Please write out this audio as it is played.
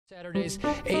Saturday's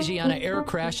Asiana air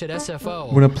crash at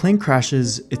SFO. When a plane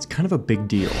crashes, it's kind of a big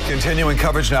deal. Continuing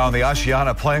coverage now on the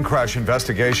Asiana plane crash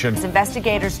investigation. As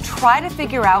investigators try to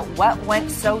figure out what went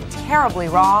so terribly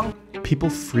wrong. People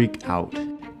freak out.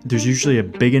 There's usually a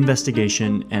big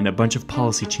investigation and a bunch of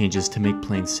policy changes to make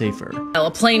planes safer. A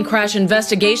plane crash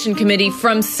investigation committee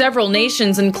from several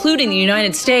nations, including the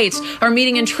United States, are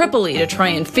meeting in Tripoli to try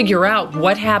and figure out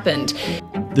what happened.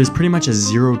 There's pretty much a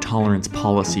zero-tolerance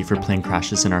policy for plane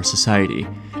crashes in our society,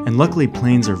 and luckily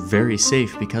planes are very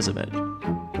safe because of it.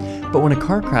 But when a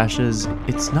car crashes,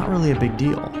 it's not really a big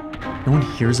deal. No one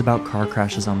hears about car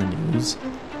crashes on the news.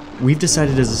 We've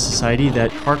decided as a society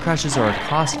that car crashes are a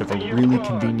cost of a really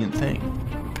convenient thing.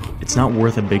 It's not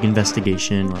worth a big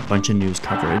investigation or a bunch of news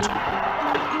coverage.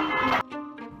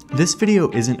 This video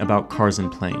isn't about cars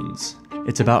and planes.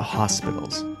 It's about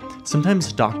hospitals.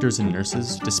 Sometimes doctors and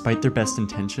nurses, despite their best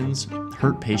intentions,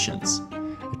 hurt patients.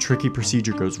 A tricky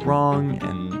procedure goes wrong,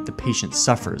 and the patient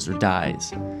suffers or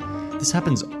dies. This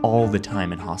happens all the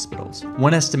time in hospitals.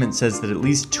 One estimate says that at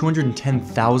least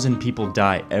 210,000 people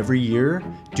die every year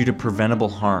due to preventable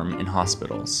harm in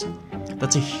hospitals.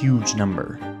 That's a huge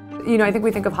number. You know, I think we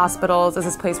think of hospitals as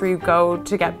this place where you go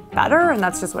to get better, and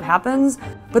that's just what happens.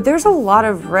 But there's a lot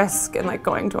of risk in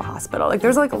going to a hospital.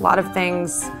 There's a lot of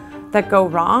things that go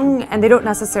wrong, and they don't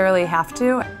necessarily have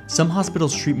to. Some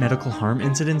hospitals treat medical harm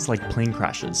incidents like plane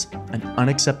crashes, an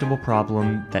unacceptable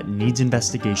problem that needs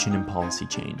investigation and policy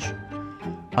change.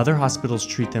 Other hospitals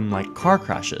treat them like car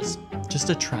crashes, just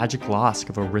a tragic loss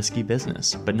of a risky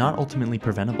business, but not ultimately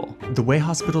preventable. The way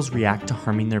hospitals react to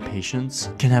harming their patients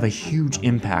can have a huge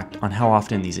impact on how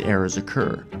often these errors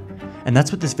occur. And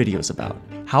that's what this video is about,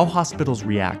 how hospitals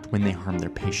react when they harm their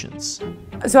patients.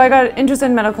 So I got interested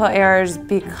in medical errors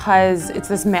because it's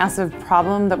this massive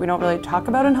problem that we don't really talk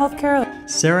about in healthcare.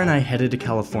 Sarah and I headed to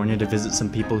California to visit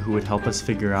some people who would help us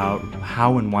figure out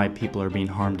how and why people are being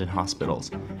harmed in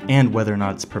hospitals, and whether or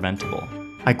not it's preventable.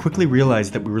 I quickly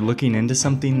realized that we were looking into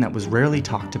something that was rarely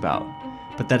talked about,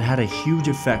 but that had a huge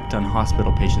effect on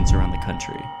hospital patients around the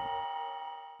country.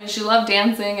 She loved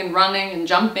dancing and running and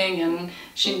jumping, and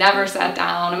she never sat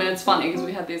down. I mean, it's funny because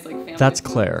we had these family. That's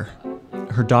Claire.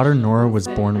 Her daughter Nora was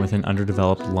born with an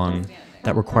underdeveloped lung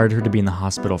that required her to be in the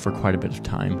hospital for quite a bit of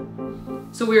time.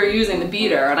 So we were using the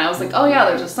beater, and I was like, oh yeah,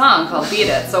 there's a song called Beat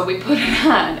It, so we put it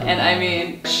on. And I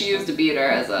mean, she used a beater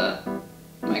as a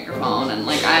microphone, and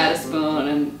I had a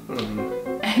spoon,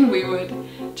 and we would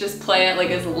just play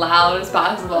it as loud as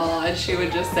possible, and she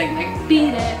would just sing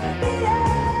Beat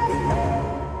It.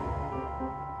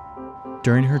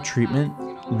 During her treatment,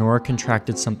 Nora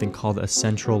contracted something called a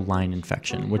central line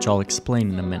infection, which I'll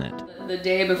explain in a minute. The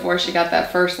day before she got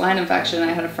that first line infection,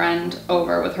 I had a friend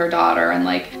over with her daughter,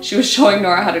 and she was showing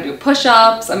Nora how to do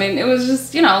push-ups. I mean, it was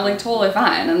just, totally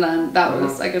fine. And then that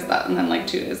was, and then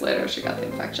 2 days later, she got the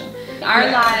infection.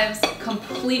 Our lives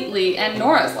completely, and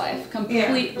Nora's life,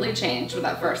 completely changed with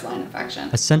that first line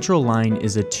infection. A central line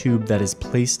is a tube that is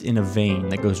placed in a vein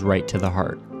that goes right to the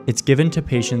heart. It's given to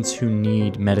patients who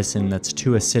need medicine that's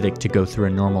too acidic to go through a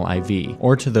normal IV,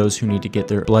 or to those who need to get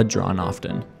their blood drawn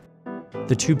often.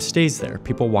 The tube stays there.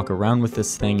 People walk around with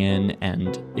this thing in,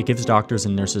 and it gives doctors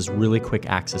and nurses really quick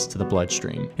access to the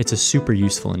bloodstream. It's a super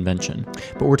useful invention.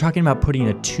 But we're talking about putting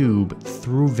a tube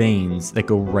through veins that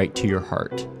go right to your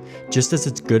heart. Just as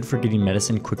it's good for getting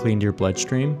medicine quickly into your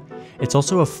bloodstream, it's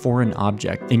also a foreign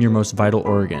object in your most vital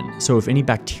organ. So if any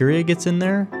bacteria gets in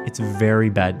there, it's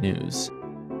very bad news.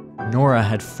 Nora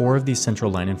had 4 of these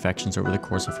central line infections over the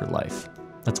course of her life.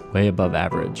 That's way above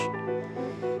average.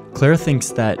 Claire thinks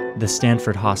that the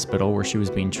Stanford hospital where she was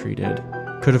being treated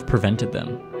could have prevented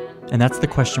them. And that's the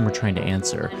question we're trying to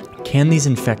answer. Can these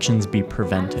infections be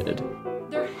prevented?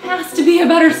 There has to be a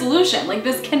better solution.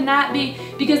 This cannot be,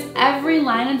 because every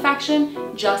line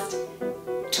infection just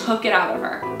took it out of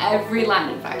her. Every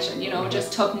line infection,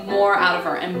 just took more out of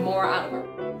her and more out of her.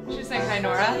 She's saying hi,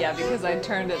 Nora? Yeah, because I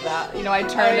turned it I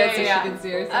turned it so she could see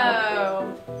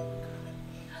herself.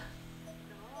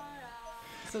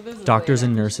 So Doctors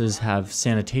and nurses have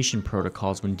sanitation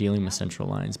protocols when dealing with central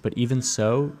lines, but even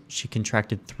so, she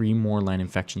contracted 3 more line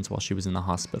infections while she was in the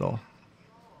hospital.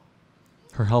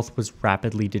 Her health was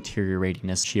rapidly deteriorating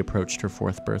as she approached her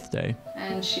 4th birthday.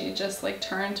 And she just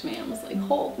turned to me and was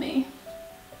hold me.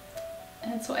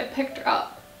 And so I picked her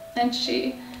up, and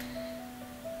she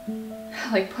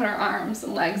put her arms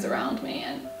and legs around me,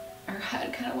 and her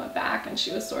head kind of went back, and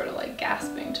she was sort of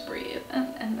gasping to breathe,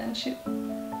 and then she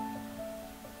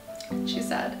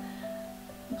said,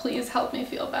 "Please help me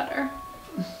feel better."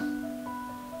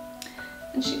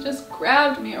 And she just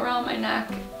grabbed me around my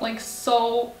neck, like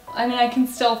so, I mean, I can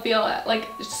still feel it, like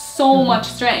so much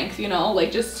strength, you know,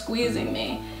 like just squeezing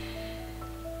me.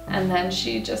 And then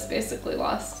she just basically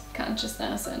lost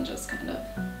consciousness and just kind of...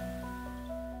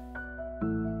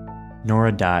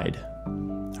 Nora died,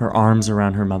 her arms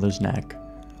around her mother's neck,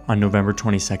 on November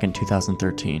 22nd,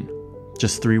 2013,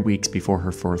 just 3 weeks before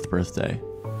her 4th birthday.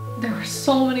 There were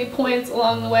so many points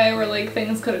along the way where like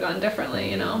things could have gone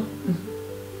differently, you know?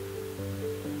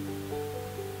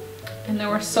 And there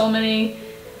were so many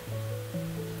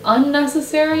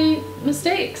unnecessary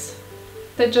mistakes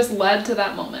that just led to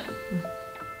that moment.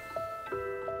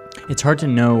 It's hard to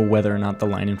know whether or not the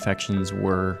line infections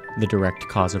were the direct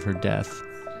cause of her death.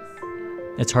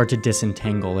 It's hard to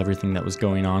disentangle everything that was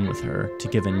going on with her to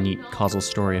give a neat causal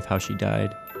story of how she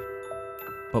died.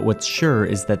 But what's sure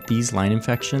is that these line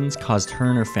infections caused her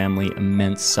and her family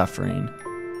immense suffering.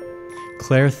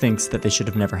 Claire thinks that they should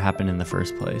have never happened in the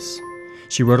first place.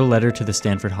 She wrote a letter to the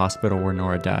Stanford hospital where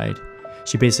Nora died.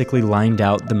 She basically lined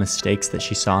out the mistakes that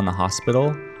she saw in the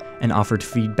hospital and offered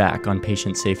feedback on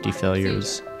patient safety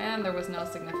failures. And there was no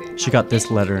significant... She got this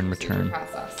letter in return.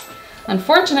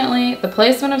 Unfortunately, the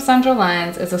placement of central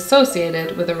lines is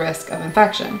associated with a risk of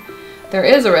infection. There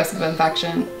is a risk of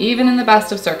infection, even in the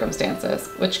best of circumstances,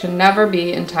 which can never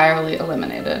be entirely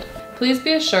eliminated. Please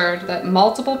be assured that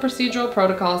multiple procedural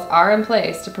protocols are in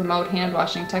place to promote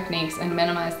hand-washing techniques and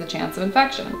minimize the chance of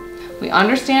infection. We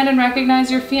understand and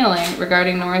recognize your feeling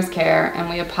regarding Nora's care, and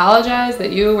we apologize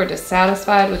that you were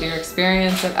dissatisfied with your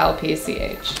experience at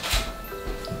LPCH.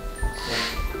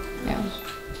 Yeah.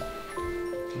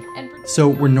 So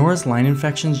were Nora's line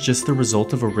infections just the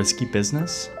result of a risky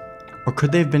business? Or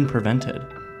could they have been prevented?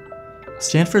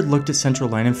 Stanford looked at central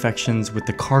line infections with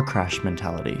the car crash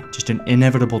mentality, just an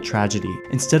inevitable tragedy,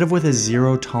 instead of with a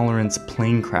zero-tolerance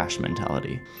plane crash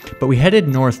mentality. But we headed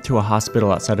north to a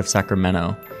hospital outside of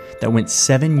Sacramento that went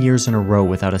 7 years in a row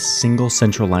without a single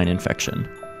central line infection.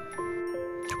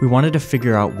 We wanted to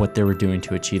figure out what they were doing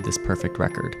to achieve this perfect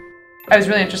record. I was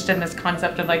really interested in this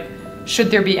concept of like, should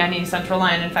there be any central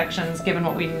line infections given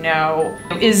what we know?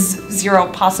 Is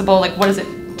zero possible? Like, what does it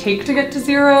take to get to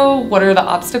zero? What are the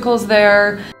obstacles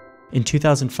there? In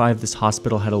 2005, this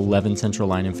hospital had 11 central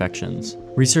line infections.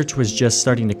 Research was just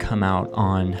starting to come out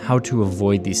on how to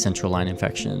avoid these central line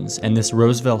infections, and this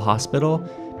Roseville hospital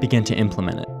began to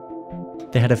implement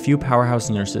it. They had a few powerhouse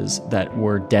nurses that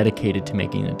were dedicated to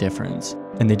making a difference,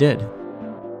 and they did.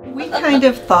 We kind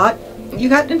of thought you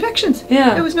got infections.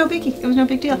 Yeah. It was no biggie. It was no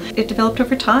big deal. It developed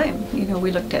over time. You know,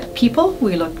 we looked at people,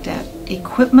 we looked at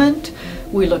equipment,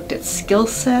 we looked at skill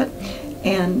set,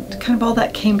 and kind of all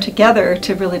that came together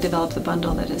to really develop the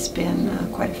bundle that has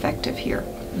been quite effective here.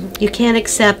 You can't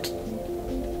accept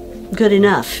good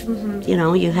enough. You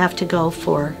know, you have to go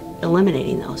for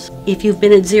eliminating those. If you've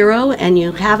been at zero and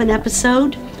you have an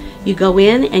episode, you go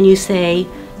in and you say,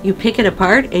 you pick it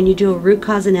apart and you do a root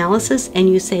cause analysis and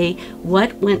you say,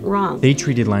 what went wrong? They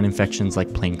treated line infections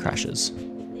like plane crashes.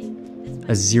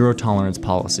 A zero-tolerance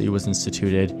policy was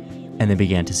instituted, and they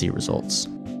began to see results.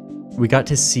 We got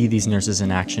to see these nurses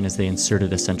in action as they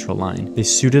inserted a central line. They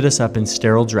suited us up in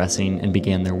sterile dressing and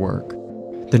began their work.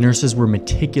 The nurses were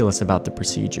meticulous about the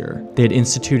procedure. They had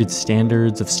instituted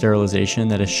standards of sterilization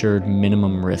that assured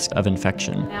minimum risk of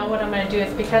infection. Now what I'm going to do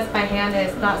is, because my hand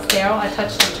is not sterile, I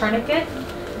touched the tourniquet.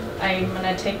 I'm going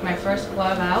to take my first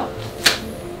glove out.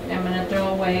 I'm going to throw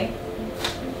away.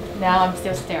 Now I'm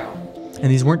still sterile. And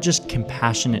these weren't just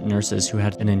compassionate nurses who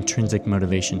had an intrinsic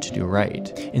motivation to do right.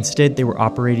 Instead, they were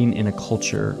operating in a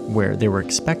culture where they were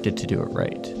expected to do it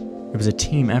right. It was a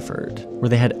team effort, where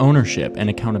they had ownership and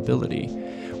accountability,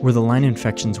 where the line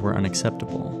infections were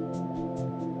unacceptable.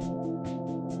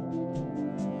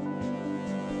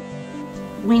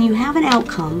 When you have an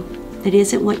outcome that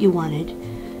isn't what you wanted,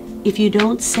 if you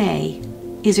don't say,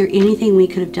 is there anything we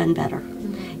could have done better?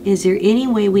 Is there any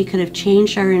way we could have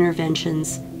changed our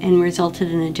interventions and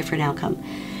resulted in a different outcome?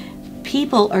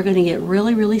 People are going to get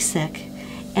really, really sick,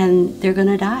 and they're going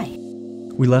to die.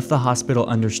 We left the hospital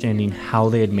understanding how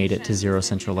they had made it to zero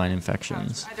central line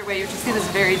infections. Either way, you just see this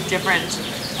very different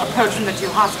approach from the two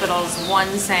hospitals. One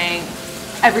saying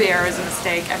every error is a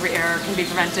mistake, every error can be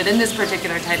prevented in this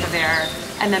particular type of error,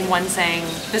 and then one saying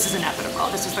this is inevitable,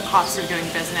 this is the cost of doing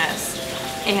business.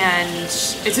 And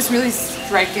it's just really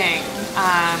striking.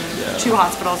 Two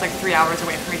hospitals like 3 hours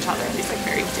away from each other, these like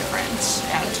very different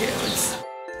attitudes.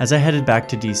 As I headed back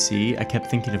to DC, I kept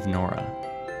thinking of Nora.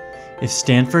 If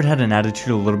Stanford had an attitude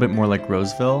a little bit more like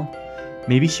Roseville,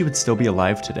 maybe she would still be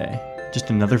alive today, just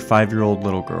another 5-year-old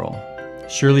little girl.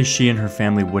 Surely she and her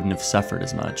family wouldn't have suffered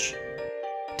as much.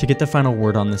 To get the final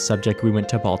word on this subject, we went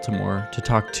to Baltimore to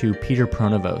talk to Peter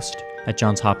Pronovost at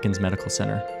Johns Hopkins Medical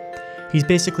Center. He's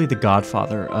basically the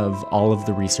godfather of all of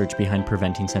the research behind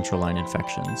preventing central line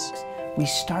infections. We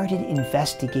started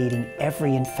investigating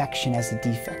every infection as a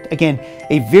defect. Again,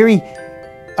 a very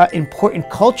important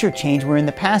culture change where in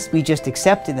the past we just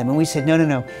accepted them and we said,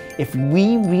 no. If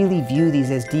we really view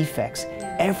these as defects,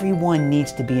 everyone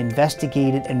needs to be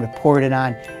investigated and reported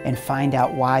on and find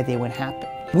out why they would happen.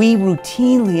 We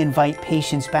routinely invite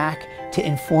patients back to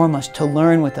inform us, to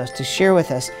learn with us, to share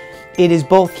with us. It is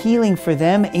both healing for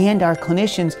them and our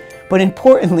clinicians, but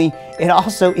importantly, it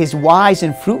also is wise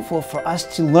and fruitful for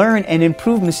us to learn and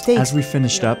improve mistakes. As we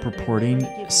finished up reporting,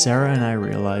 Sarah and I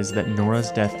realized that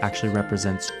Nora's death actually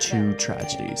represents two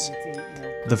tragedies.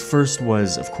 The first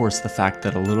was, of course, the fact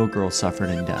that a little girl suffered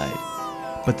and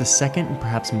died. But the second and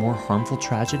perhaps more harmful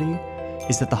tragedy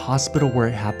is that the hospital where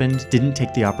it happened didn't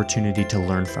take the opportunity to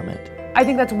learn from it. I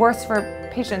think that's worse for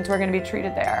patients who are going to be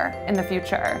treated there in the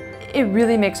future. It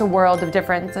really makes a world of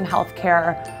difference in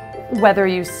healthcare, whether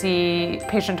you see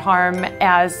patient harm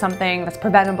as something that's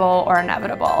preventable or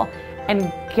inevitable,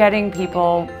 and getting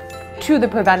people to the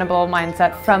preventable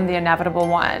mindset from the inevitable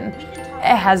one.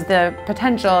 It has the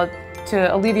potential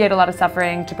to alleviate a lot of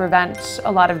suffering, to prevent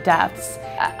a lot of deaths.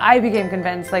 I became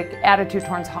convinced attitude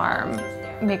towards harm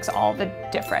makes all the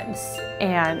difference,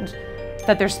 and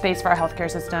that there's space for our healthcare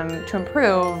system to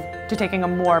improve to taking a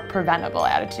more preventable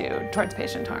attitude towards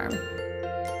patient harm.